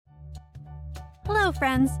Hello,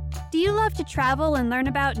 friends. Do you love to travel and learn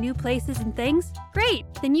about new places and things? Great!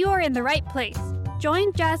 Then you are in the right place.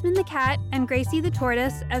 Join Jasmine the cat and Gracie the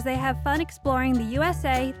tortoise as they have fun exploring the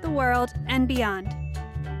USA, the world, and beyond.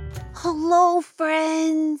 Hello,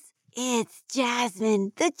 friends. It's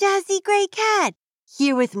Jasmine, the Jazzy Gray Cat,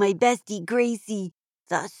 here with my bestie Gracie,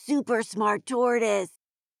 the super smart tortoise.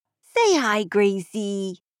 Say hi,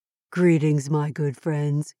 Gracie. Greetings, my good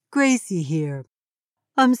friends. Gracie here.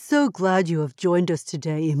 I'm so glad you have joined us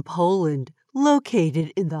today in Poland,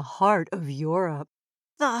 located in the heart of Europe.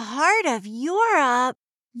 The heart of Europe?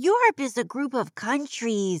 Europe is a group of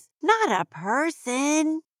countries, not a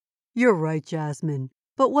person. You're right, Jasmine.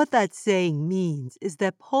 But what that saying means is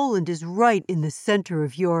that Poland is right in the center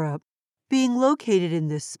of Europe. Being located in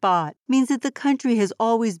this spot means that the country has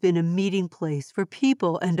always been a meeting place for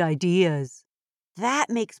people and ideas. That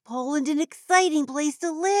makes Poland an exciting place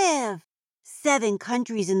to live. 7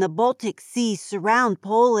 countries in the Baltic Sea surround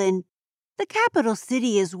Poland. The capital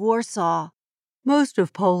city is Warsaw. Most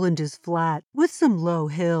of Poland is flat, with some low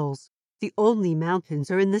hills. The only mountains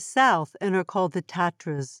are in the south and are called the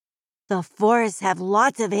Tatras. The forests have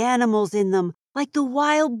lots of animals in them, like the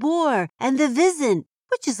wild boar and the wisent,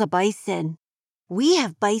 which is a bison. We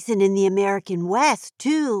have bison in the American West,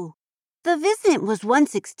 too. The wisent was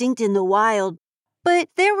once extinct in the wild, but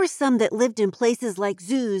there were some that lived in places like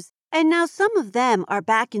zoos, and now some of them are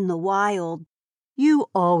back in the wild. You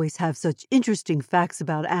always have such interesting facts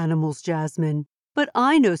about animals, Jasmine. But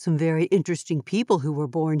I know some very interesting people who were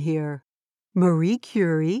born here. Marie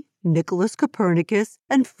Curie, Nicholas Copernicus,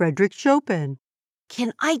 and Frederick Chopin.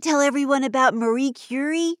 Can I tell everyone about Marie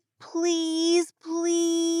Curie? Please,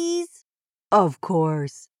 please? Of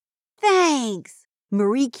course. Thanks.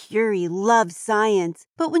 Marie Curie loved science,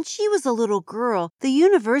 but when she was a little girl, the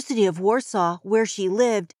University of Warsaw, where she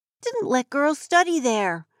lived, didn't let girls study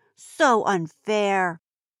there. So unfair.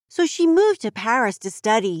 So she moved to Paris to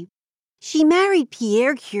study. She married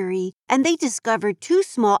Pierre Curie, and they discovered 2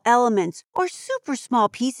 small elements, or super small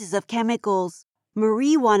pieces of chemicals.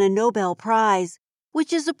 Marie won a Nobel Prize,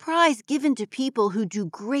 which is a prize given to people who do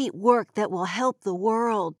great work that will help the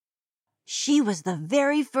world. She was the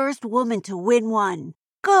very first woman to win one.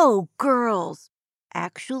 Go, girls!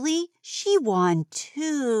 Actually, she won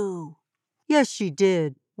 2. Yes, she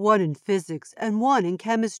did. 1 in physics and 1 in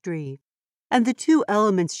chemistry. And the 2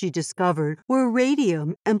 elements she discovered were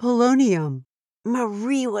radium and polonium.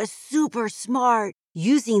 Marie was super smart.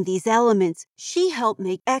 Using these elements, she helped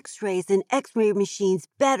make X-rays and X-ray machines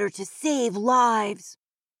better to save lives.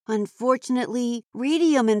 Unfortunately,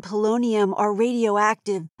 radium and polonium are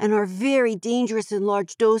radioactive and are very dangerous in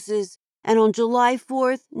large doses. And on July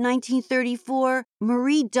 4th, 1934,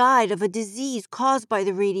 Marie died of a disease caused by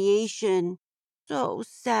the radiation. So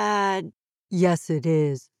sad. Yes, it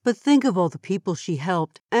is. But think of all the people she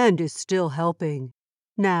helped and is still helping.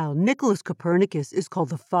 Now, Nicholas Copernicus is called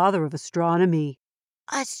the father of astronomy.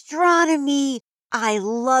 Astronomy! I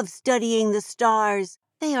love studying the stars.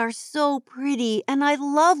 They are so pretty, and I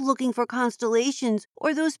love looking for constellations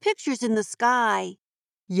or those pictures in the sky.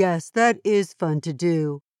 Yes, that is fun to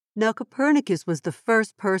do. Now, Copernicus was the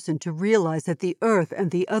first person to realize that the Earth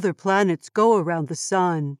and the other planets go around the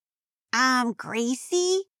sun.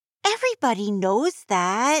 Gracie? Everybody knows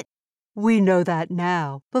that. We know that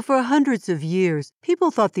now, but for hundreds of years,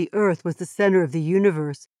 people thought the Earth was the center of the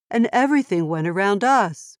universe, and everything went around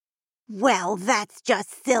us. Well, that's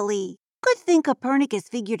just silly. Good thing Copernicus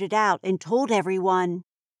figured it out and told everyone.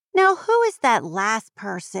 Now, who is that last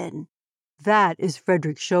person? That is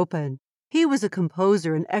Frederick Chopin. He was a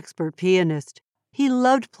composer and expert pianist. He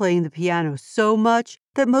loved playing the piano so much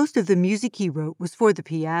that most of the music he wrote was for the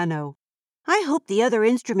piano. I hope the other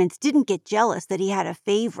instruments didn't get jealous that he had a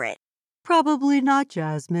favorite. Probably not,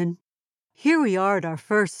 Jasmine. Here we are at our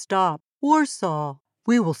first stop, Warsaw.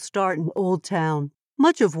 We will start in Old Town.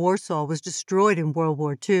 Much of Warsaw was destroyed in World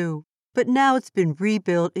War II, but now it's been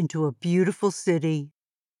rebuilt into a beautiful city.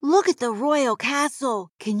 Look at the royal castle.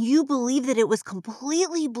 Can you believe that it was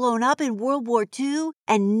completely blown up in World War II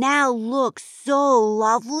and now looks so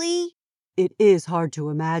lovely? It is hard to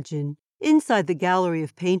imagine. Inside the gallery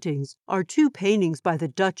of paintings are 2 paintings by the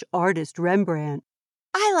Dutch artist Rembrandt.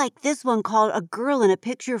 I like this one called A Girl in a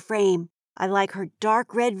Picture Frame. I like her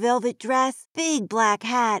dark red velvet dress, big black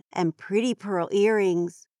hat, and pretty pearl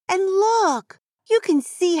earrings. And look! You can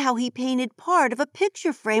see how he painted part of a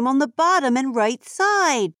picture frame on the bottom and right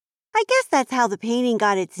side. I guess that's how the painting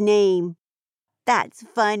got its name. That's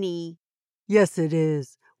funny. Yes, it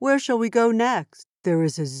is. Where shall we go next? There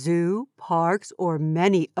is a zoo, parks, or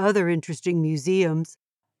many other interesting museums.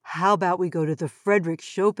 How about we go to the Frederick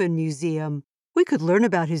Chopin Museum? We could learn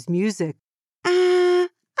about his music.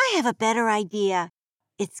 I have a better idea.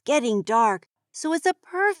 It's getting dark, so it's a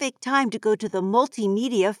perfect time to go to the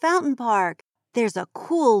multimedia fountain park. There's a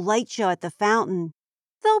cool light show at the fountain.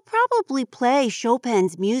 They'll probably play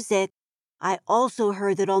Chopin's music. I also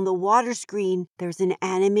heard that on the water screen, there's an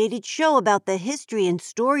animated show about the history and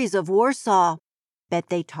stories of Warsaw. Bet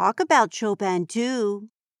they talk about Chopin, too.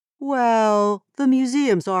 Well, the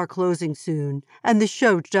museums are closing soon, and the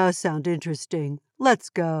show does sound interesting. Let's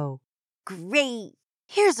go. Great!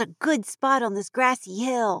 Here's a good spot on this grassy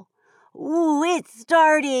hill. Ooh, it's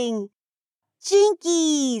starting!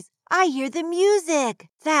 Jinkies! I hear the music!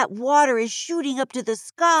 That water is shooting up to the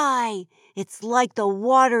sky. It's like the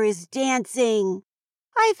water is dancing.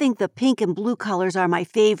 I think the pink and blue colors are my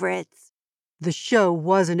favorites. The show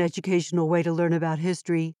was an educational way to learn about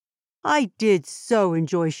history. I did so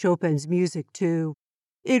enjoy Chopin's music, too.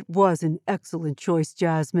 It was an excellent choice,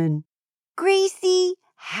 Jasmine. Gracie,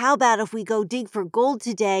 how about if we go dig for gold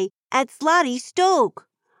today at Slotty Stoke?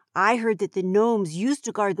 I heard that the gnomes used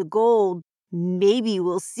to guard the gold. Maybe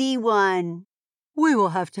we'll see one. We will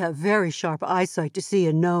have to have very sharp eyesight to see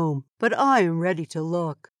a gnome, but I am ready to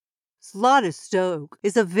look. Slotty Stoke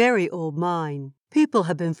is a very old mine. People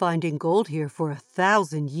have been finding gold here for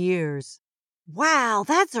 1,000 years. Wow,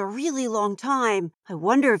 that's a really long time. I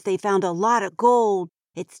wonder if they found a lot of gold.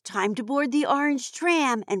 It's time to board the orange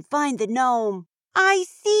tram and find the gnome. I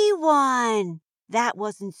see one. That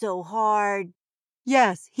wasn't so hard.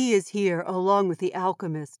 Yes, he is here along with the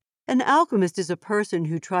alchemist. An alchemist is a person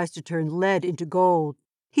who tries to turn lead into gold.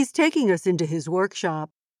 He's taking us into his workshop.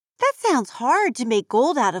 That sounds hard to make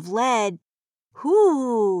gold out of lead.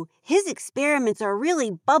 Whew, his experiments are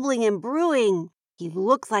really bubbling and brewing. He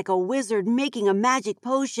looks like a wizard making a magic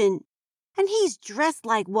potion. And he's dressed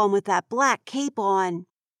like one with that black cape on.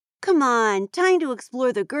 Come on, time to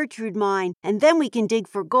explore the Gertrude mine, and then we can dig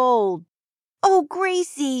for gold. Oh,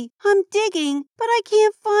 Gracie, I'm digging, but I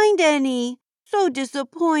can't find any. So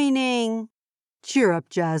disappointing. Cheer up,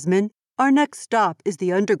 Jasmine. Our next stop is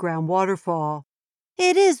the underground waterfall.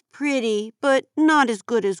 It is pretty, but not as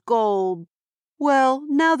good as gold. Well,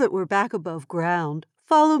 now that we're back above ground,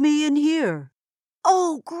 follow me in here.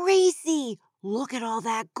 Oh, Gracie, look at all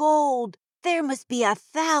that gold. There must be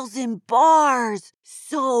 1,000 bars.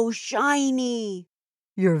 So shiny.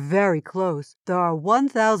 You're very close. There are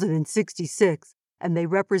 1,066, and they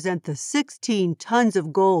represent the 16 tons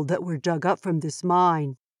of gold that were dug up from this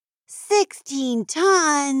mine. 16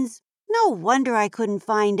 tons? No wonder I couldn't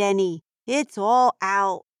find any. It's all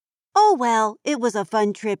out. Oh well, it was a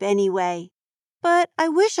fun trip anyway. But I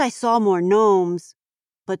wish I saw more gnomes.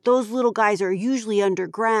 But those little guys are usually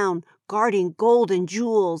underground, guarding gold and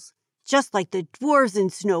jewels, just like the dwarves in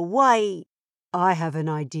Snow White. I have an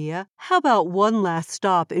idea. How about one last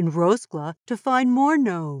stop in Roskla to find more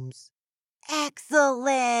gnomes?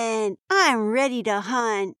 Excellent! I'm ready to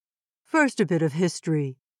hunt. First, a bit of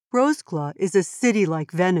history. Roskla is a city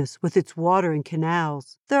like Venice with its water and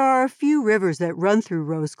canals. There are a few rivers that run through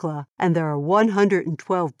Roskla, and there are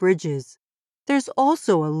 112 bridges. There's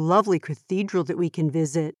also a lovely cathedral that we can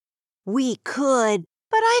visit. We could,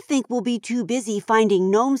 but I think we'll be too busy finding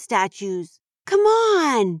gnome statues. Come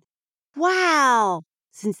on! Wow!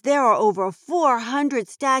 Since there are over 400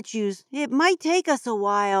 statues, it might take us a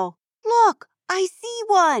while. Look, I see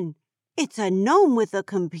one. It's a gnome with a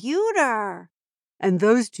computer. And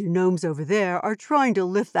those two gnomes over there are trying to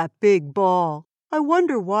lift that big ball. I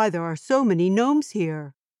wonder why there are so many gnomes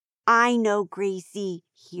here. I know, Gracie.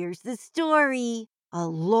 Here's the story. A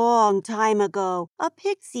long time ago, a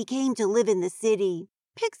pixie came to live in the city.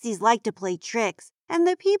 Pixies like to play tricks, and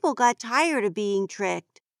the people got tired of being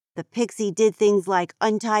tricked. The pixie did things like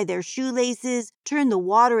untie their shoelaces, turn the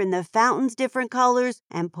water in the fountains different colors,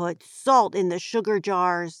 and put salt in the sugar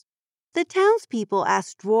jars. The townspeople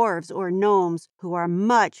asked dwarves or gnomes, who are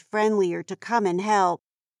much friendlier, to come and help.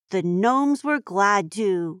 The gnomes were glad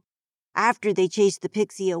to. After they chased the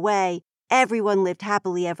pixie away, everyone lived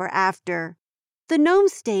happily ever after. The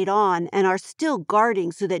gnomes stayed on and are still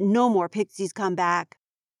guarding so that no more pixies come back.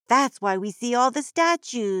 That's why we see all the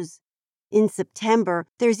statues. In September,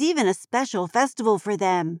 there's even a special festival for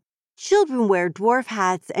them. Children wear dwarf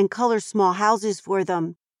hats and color small houses for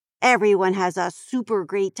them. Everyone has a super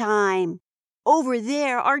great time. Over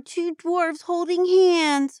there are two dwarves holding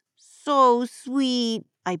hands. So sweet.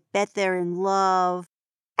 I bet they're in love.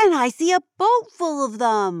 And I see a boat full of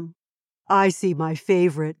them. I see my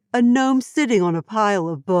favorite, a gnome sitting on a pile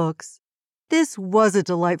of books. This was a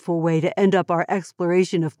delightful way to end up our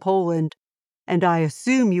exploration of Poland. And I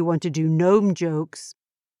assume you want to do gnome jokes.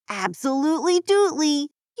 Absolutely dootly.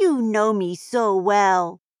 You know me so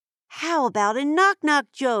well. How about a knock-knock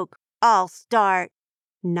joke? I'll start.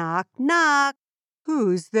 Knock, knock.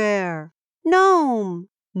 Who's there? Gnome.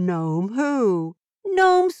 Gnome who?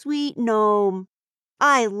 Gnome, sweet gnome.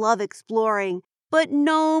 I love exploring, but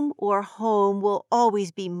gnome or home will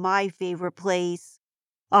always be my favorite place.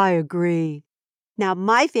 I agree. Now,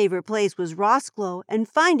 my favorite place was Rosclo and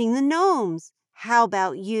finding the gnomes. How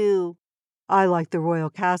about you? I like the royal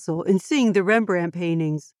castle and seeing the Rembrandt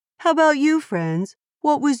paintings. How about you, friends?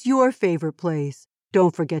 What was your favorite place?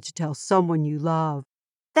 Don't forget to tell someone you love.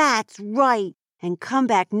 That's right. And come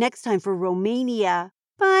back next time for Romania.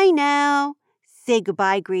 Bye now. Say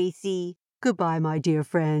goodbye, Gracie. Goodbye, my dear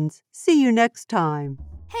friends. See you next time.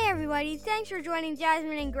 Hey everybody, thanks for joining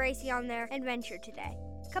Jasmine and Gracie on their adventure today.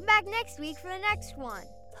 Come back next week for the next one.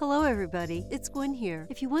 Hello everybody, it's Gwen here.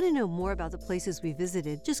 If you want to know more about the places we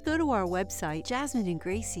visited, just go to our website,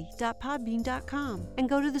 jasmineandgracie.podbean.com, and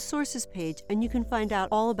go to the sources page and you can find out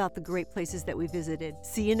all about the great places that we visited.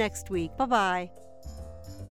 See you next week. Bye-bye.